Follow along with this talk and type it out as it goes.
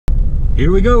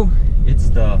Here we go. It's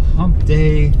the hump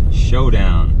day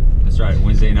showdown. That's right,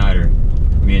 Wednesday nighter.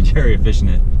 Me and Jerry are fishing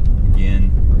it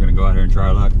again. We're gonna go out here and try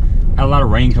our luck. Had a lot of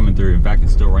rain coming through. In fact,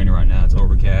 it's still raining right now. It's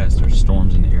overcast. There's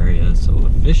storms in the area, so the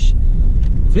fish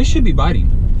should be biting.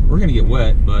 We're gonna get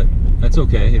wet, but that's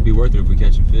okay. It'd be worth it if we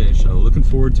catch a fish. So looking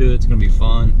forward to it. It's gonna be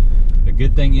fun. The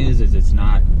good thing is it's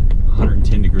not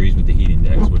 110 degrees with the heat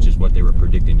index, which is what they were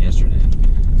predicting yesterday.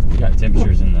 We got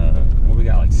temperatures in the, what we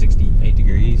got, like 68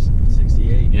 degrees?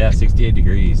 68? Yeah, 68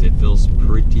 degrees. It feels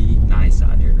pretty nice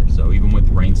out here. So even with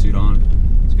the rain suit on,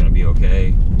 it's gonna be okay.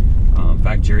 In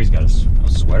fact, Jerry's got a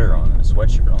sweater on, a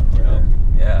sweatshirt on right there.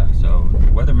 Yeah, so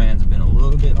the weatherman's been a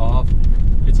little bit off.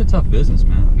 It's a tough business,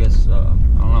 man. I guess, I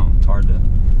don't know, it's hard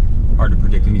to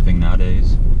predict anything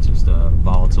nowadays. It's just a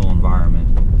volatile environment.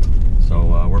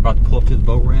 So we're about to pull up to the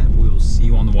boat ramp. We will see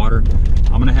you on the water.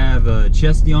 I'm gonna have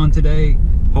Chesty on today.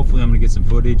 Hopefully I'm gonna get some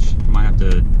footage. Might have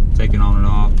to take it on and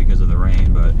off because of the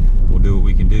rain, but we'll do what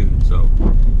we can do. So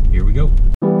here we go.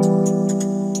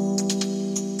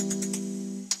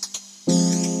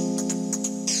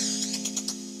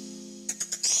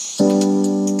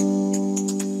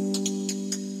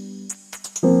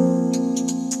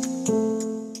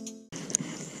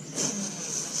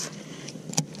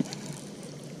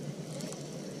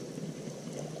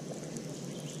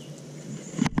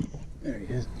 There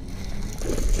he is.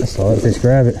 I saw that fish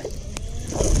grab it.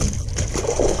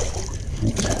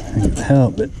 I didn't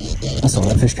help, but I saw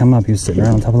that fish come up. He was sitting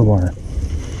right on top of the water.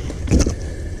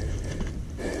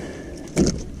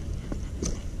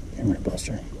 Come here,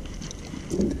 Buster.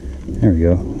 There we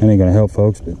go. That ain't gonna help,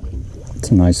 folks, but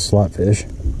it's a nice slot fish.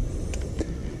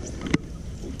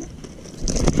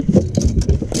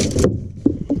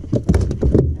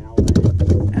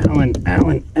 Allen,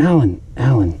 Allen, Allen,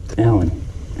 Allen, Allen.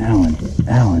 Allen,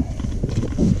 Allen,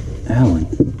 Allen.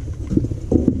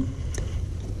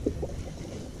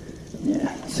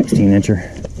 Yeah, 16-incher.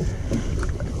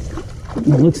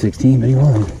 Don't look 16, but he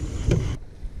was.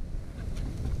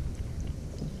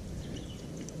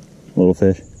 Little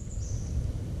fish.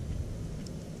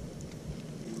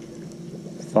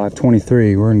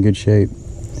 523. We're in good shape.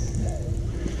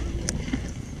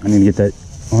 I need to get that.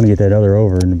 I want to get that other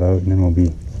over in the boat, and then we'll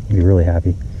be really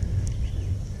happy.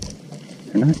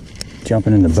 They're not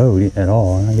jumping in the boat at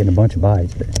all. I'm not getting a bunch of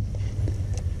bites, but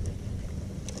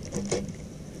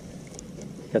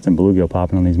got some bluegill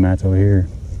popping on these mats over here.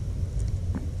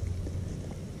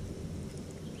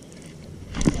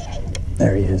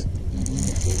 There he is.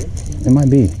 It might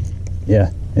be.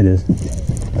 Yeah, it is.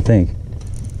 I think.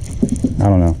 I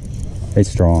don't know. It's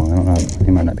strong. I don't know.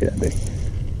 He might not be that big.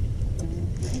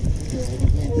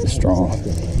 It's strong.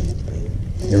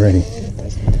 Get ready.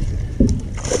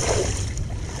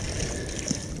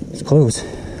 Close.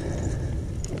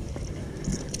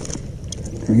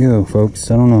 There we go,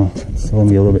 folks. I don't know. It's still gonna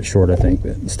be a little bit short, I think,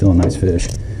 but it's still a nice fish.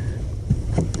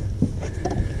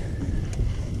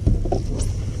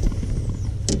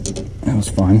 That was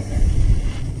fun.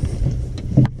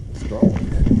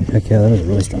 Heck yeah, that was a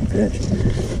really strong fish.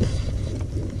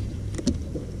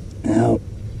 Now,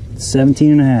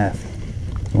 17 and a half.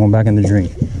 Going back in the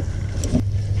drink.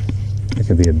 It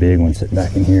could be a big one sitting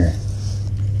back in here.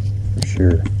 For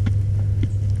sure.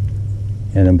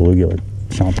 And then bluegill are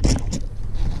chomping.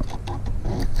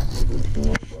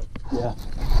 Yeah.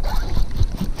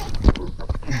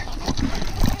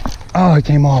 Oh, it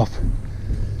came off.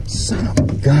 Son of a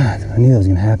gun. I knew that was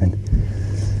going to happen.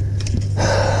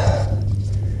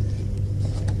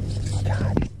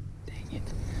 God dang it.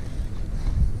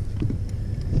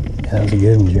 Yeah, that was a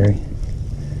good one, Jerry.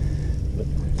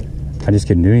 I just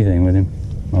couldn't do anything with him.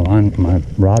 My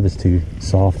rod was too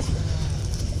soft.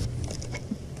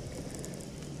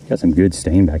 Got some good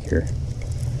stain back here.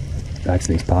 Back to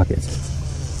these pockets.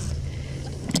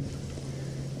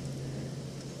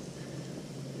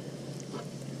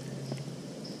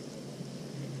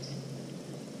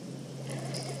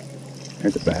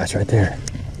 There's a bass right there.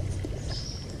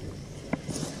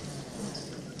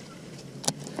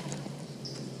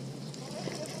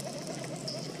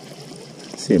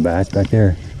 See a bass back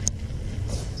there.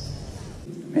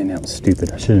 Man, that was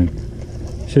stupid. I should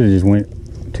have just went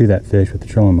to that fish with the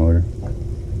trolling motor.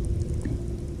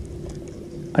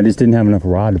 I just didn't have enough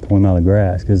rod to pull him out of the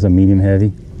grass because it's a medium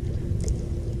heavy.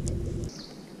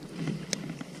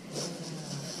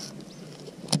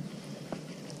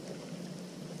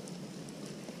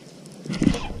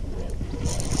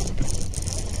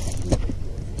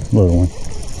 Little one.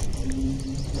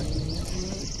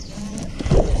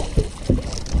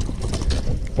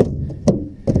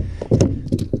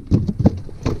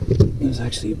 It was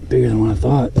actually bigger than what I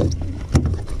thought.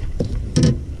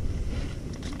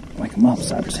 Wake him up,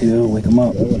 Cypress Hill. Wake him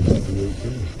up. That one's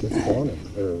just spawning,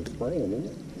 or spraying, isn't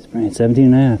it? Spraying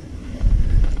 17 and a half.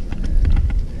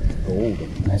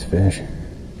 Golden. Nice fish.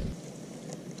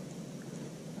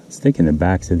 It's thinking the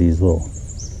backs of these little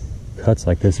cuts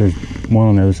like this. There's one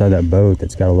on the other side of that boat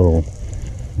that's got a little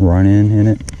run-in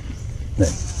it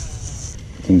that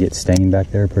can get stained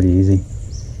back there pretty easy.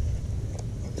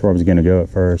 That's where I was going to go at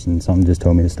first, and something just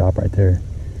told me to stop right there.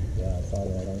 Yeah, I saw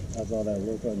that. I saw that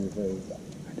look on your face.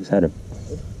 I just had a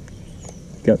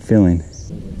gut feeling.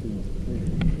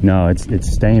 No,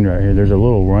 it's stained right here. There's a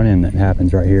little run-in that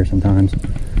happens right here sometimes.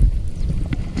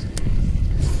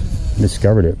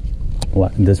 Discovered it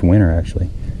this winter,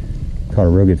 actually. Caught a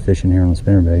real good fish in here on the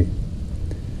spinnerbait.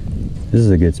 This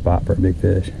is a good spot for a big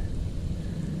fish.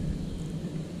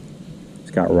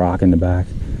 It's got rock in the back.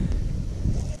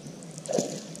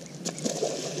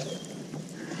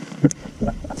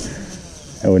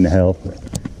 That wouldn't help.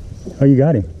 Oh, you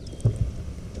got him.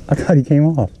 I thought he came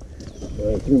off.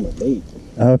 Well, I threw my bait.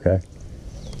 Oh, okay.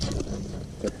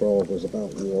 That frog was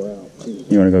about wore out, too.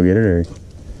 You want to go get it, or?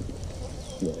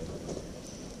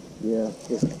 Yeah,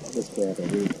 this crap I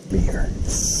do. Beaver.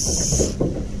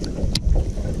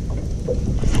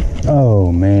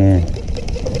 Oh, man.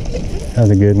 That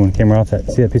was a good one. Came right off that,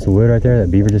 see that piece of wood right there?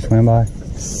 That beaver just swam by?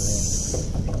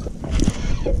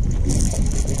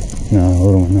 No, a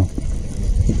little one, no.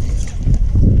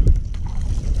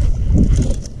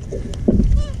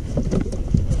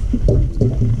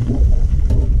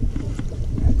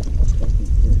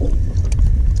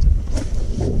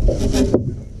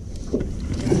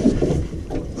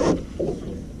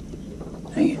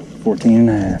 Dang it, 14 and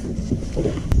a half.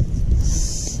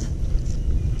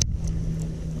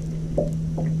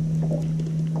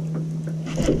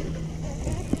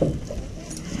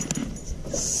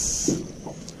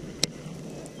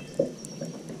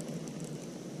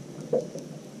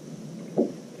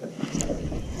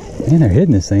 Man, they're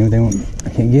hitting this thing, but I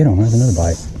can't get them. That's another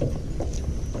bite.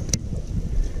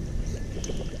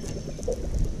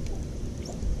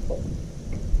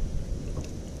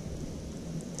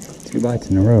 2 bites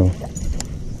in a row.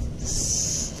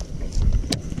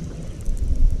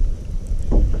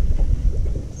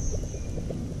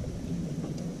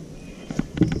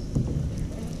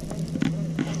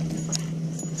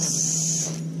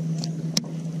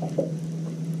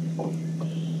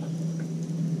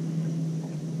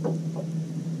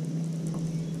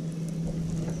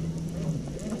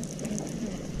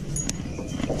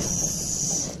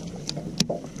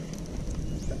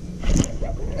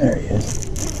 There he is.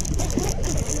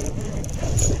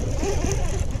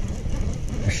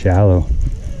 They're shallow.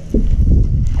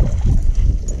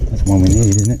 That's the one we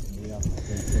need, isn't it?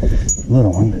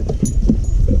 Little one, but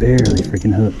barely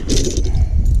freaking hooked.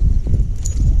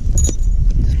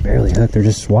 Just barely hooked. They're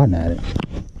just swatting at it.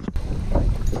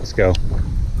 Let's go.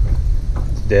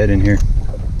 It's dead in here.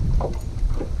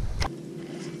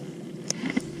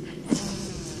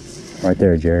 Right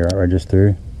there, Jerry. Right just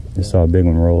through. Just saw a big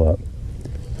one roll up.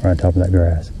 Right on top of that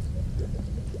grass.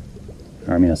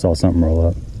 I mean, I saw something roll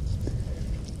up.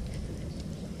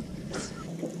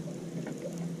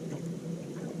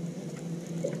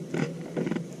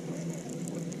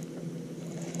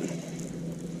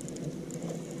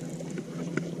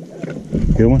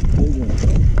 Good one?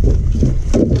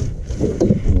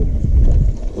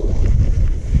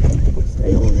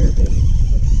 Stay on there, baby.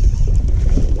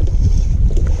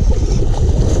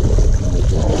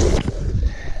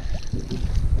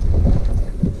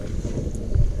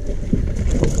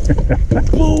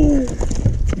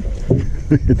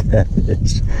 Look at that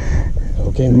fish.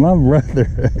 Okay. My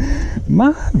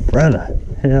brother.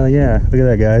 Hell yeah. Look at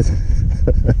that, guys.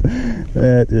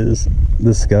 That is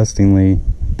disgustingly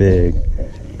big.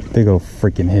 Big old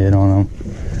freaking head on them.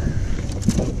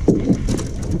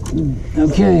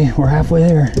 Okay, we're halfway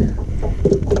there.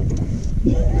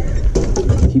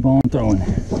 Keep on throwing.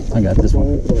 I got this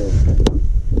one.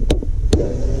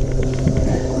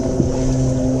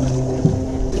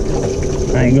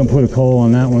 I ain't gonna put a coal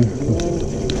on that one.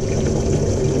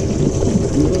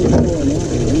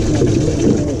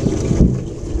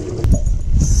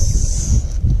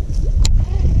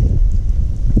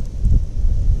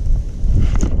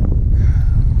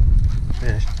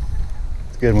 Fish.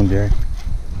 It's a good one, Jerry.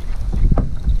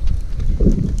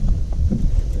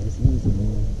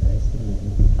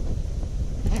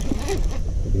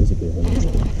 It is a good one.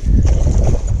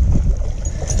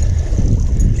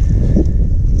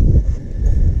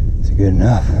 Good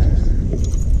enough.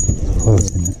 It's close,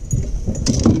 isn't it?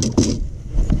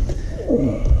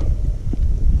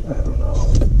 I don't know.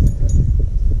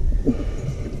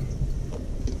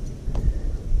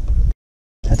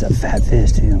 That's a fat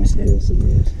fish too. me see it. Yes, it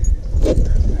is. I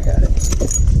got it.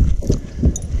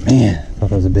 Man, I thought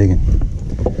that was a big one.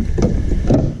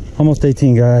 Almost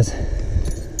 18, guys.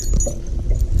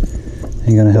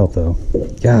 Ain't gonna help though.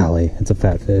 Golly, it's a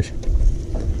fat fish.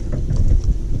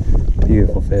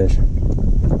 Beautiful fish.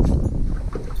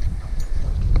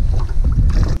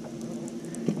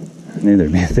 I knew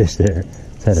there'd be a fish there.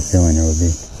 Just had a feeling there would be.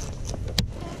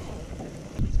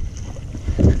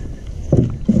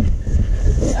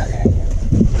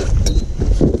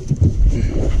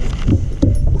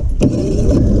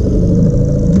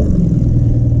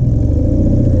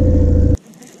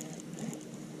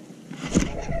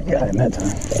 Got him that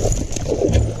time.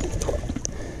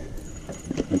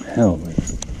 What the hell?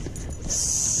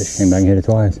 Fish came back and hit it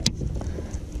twice.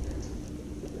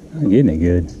 I'm getting it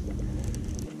good.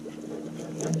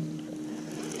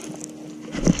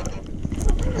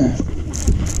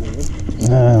 I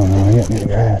don't know, I got me the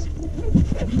grass.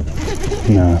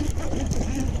 No.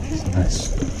 It's a nice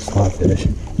slot fish.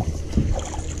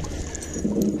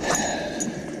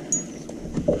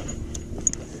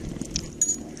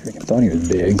 Freaking thought he was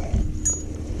big.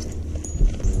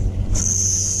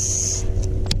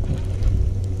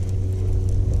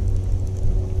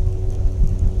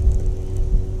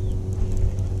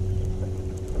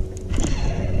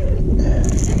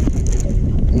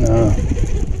 No.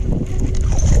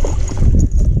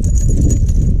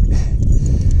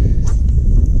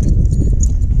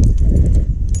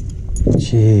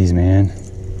 Jeez, man.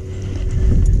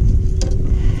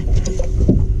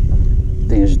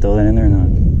 Think I should throw that in there or not?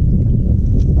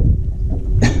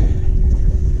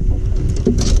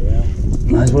 Yeah.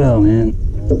 Might as well, man.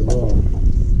 Might as well.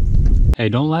 Hey,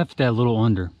 don't laugh at that little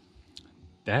under.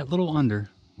 That little under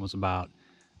was about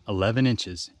 11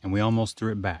 inches and we almost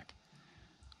threw it back.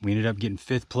 We ended up getting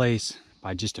 5th place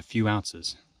by just a few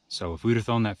ounces. So if we'd have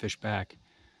thrown that fish back,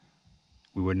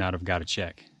 we would not have got a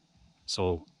check.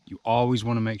 So you always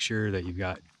want to make sure that you've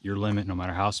got your limit no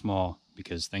matter how small,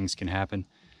 because things can happen.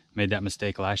 Made that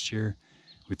mistake last year.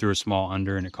 We threw a small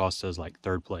under and it cost us like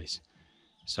 3rd place.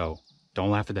 So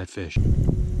don't laugh at that fish.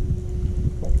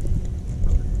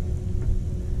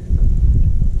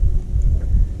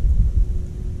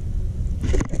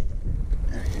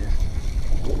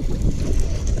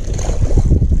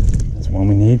 That's one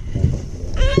we need.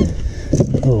 A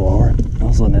little lower. I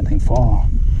was letting that thing fall.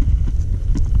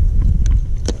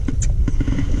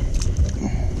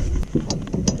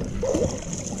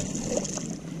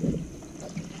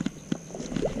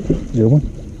 Good one.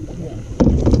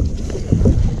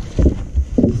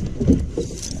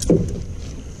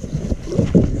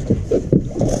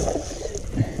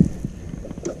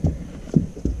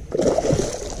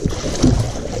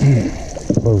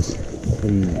 Close.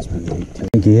 Please, man. I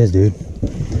think he is, dude.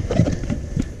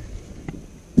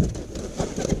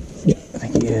 I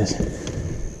think he is.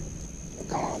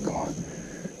 Come on, come on.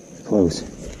 Close.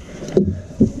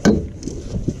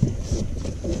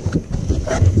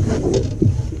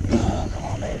 Oh, come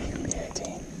on, baby. Be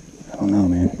 18. I don't know,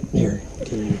 man. Here,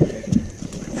 can you take it?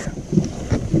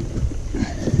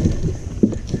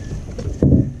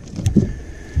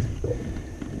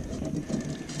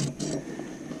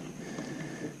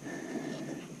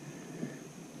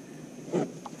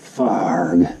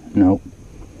 Farg. Nope.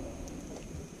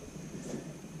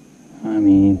 I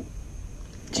mean,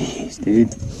 jeez,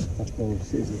 dude. How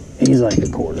close is it? He's like a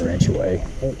 1/4 inch away.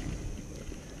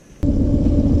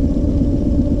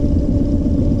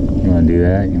 You want to do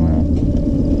that? You want to?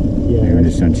 Yeah. Maybe we're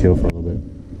just gonna chill for a little bit.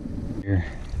 Here.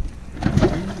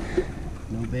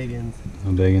 No big ones.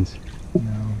 No big ones. No.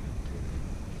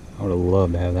 I would have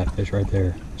loved to have that fish right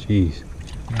there. Jeez.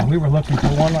 Yeah, we were looking for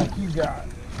one like you got.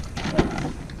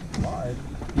 Live.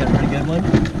 You got a pretty good one?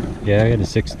 Yeah, I got a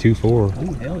 6.24. Oh,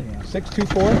 hell yeah.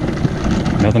 624?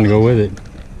 Nothing to go with it.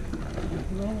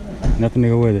 Nothing to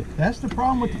go with it. That's the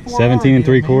problem with the 4 17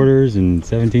 3/4 and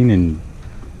 17 and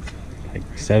like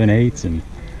 7/8 and.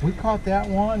 We caught that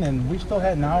one and we still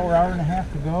had an hour and a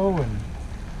half to go and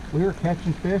we were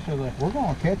catching fish. I was like, we're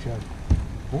going to catch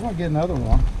we're going to get another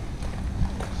one.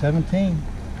 17.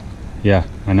 Yeah,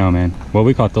 I know, man. Well,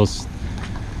 we caught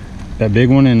that big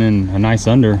one and then a nice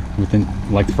under within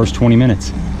like the first 20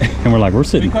 minutes. And we're like, we're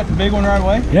sitting. You caught the big one right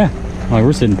away? Yeah, like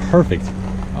we're sitting perfect.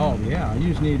 Oh yeah, you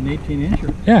just need an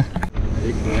 18-incher. Yeah.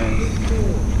 Big bass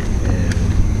and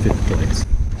 5th place.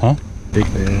 Huh? Big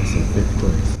bass and 5th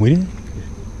place. We did?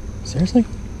 Seriously?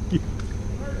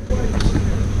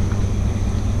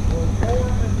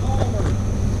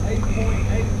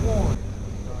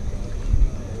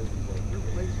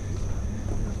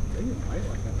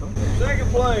 Second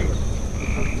place,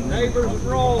 Neighbors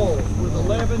Roll with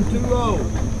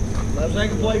 11.20.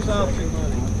 Second place option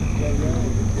money. All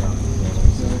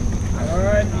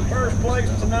right, first place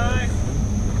tonight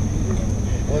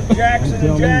was Jackson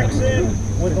and Jackson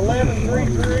with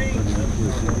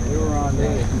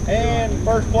 11.33. And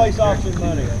first place auction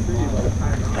money.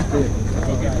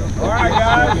 All right,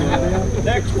 guys.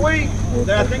 Next week,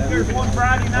 I think there's one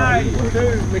Friday night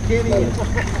too. McKinney,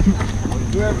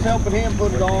 whoever's helping him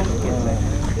put it on.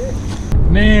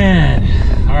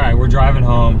 Man, all right, we're driving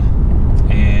home,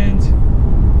 and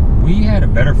we had a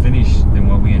better finish than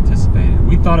what we anticipated.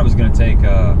 We thought it was going to take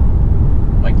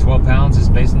like 12 pounds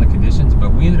just based on the conditions,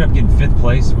 but we ended up getting 5th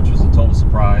place, which was a total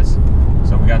surprise.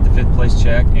 So we got the 5th place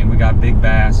check, and we got big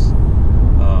bass,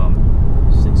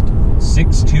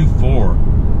 624.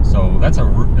 So that's a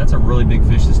really big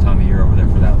fish this time of year over there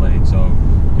for that lake. So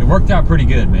it worked out pretty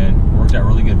good, man. It worked out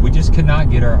really good. We just could not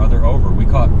get our other over. We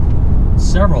caught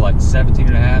several like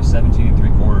 17.5,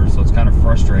 17.75. So it's kind of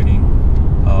frustrating.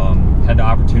 Had the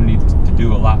opportunity to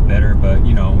do a lot better, but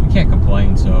you know, we can't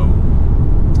complain. So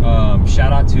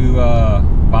shout out to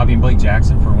Bobby and Blake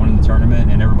Jackson for winning the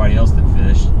tournament, and everybody else that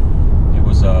fished. It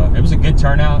was a good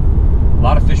turnout. A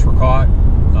lot of fish were caught. We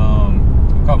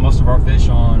caught most of our fish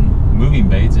on moving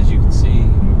baits, as you can see.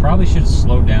 And we probably should have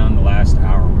slowed down the last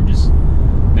hour. We've just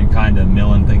been kind of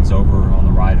milling things over on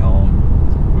the ride home,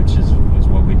 which is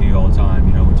what we do all the time.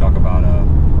 You know, we talk about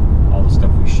all the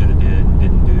stuff we should have did and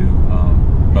didn't do.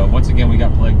 But once again, we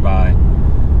got plagued by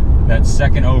that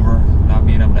second over, not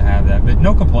being able to have that. But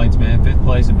no complaints, man. 5th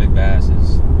place in big bass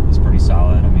is pretty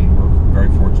solid. I mean, we're very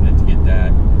fortunate to get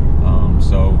that.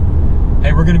 So,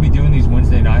 hey, we're going to be doing these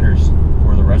Wednesday nighters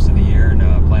for the rest of the year, and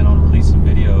plan on releasing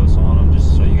videos on them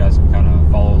just so you guys can kind of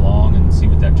follow along and see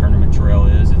what that tournament trail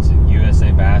is. It's at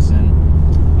USA Bassin.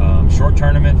 Short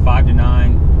tournament, 5 to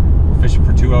 9. We're fishing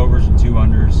for 2 overs and 2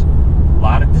 unders. A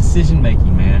lot of decision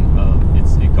making, man.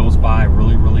 It goes by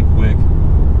really, really quick.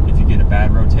 If you get a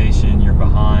bad rotation, you're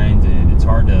behind, and it's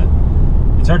hard to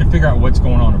figure out what's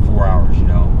going on in 4 hours, you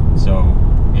know. So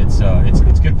it's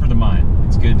good for the mind.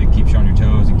 It's good to keep you on your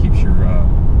toes and keeps your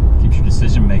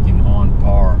decision making on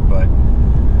par. But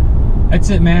that's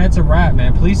it, man. It's a wrap,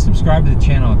 man. Please subscribe to the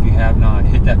channel if you have not.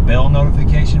 Hit that bell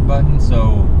notification button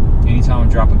so anytime I'm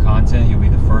dropping content, you'll be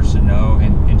the first to know.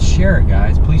 And share it,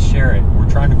 guys. Please share it. We're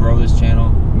trying to grow this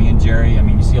channel. Me and Jerry. I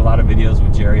mean, you see a lot of videos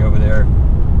with Jerry over there.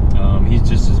 He's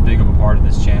just as big of a part of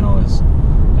this channel as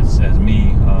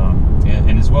me,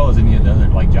 and as well as any of the other,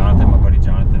 like Jonathan, my buddy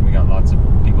Jonathan. We got lots of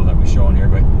people that we show on here,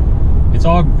 but it's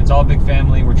all a big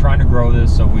family. We're trying to grow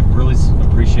this, so we really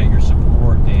appreciate your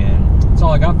support, and that's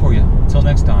all I got for you. Until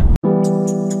next time.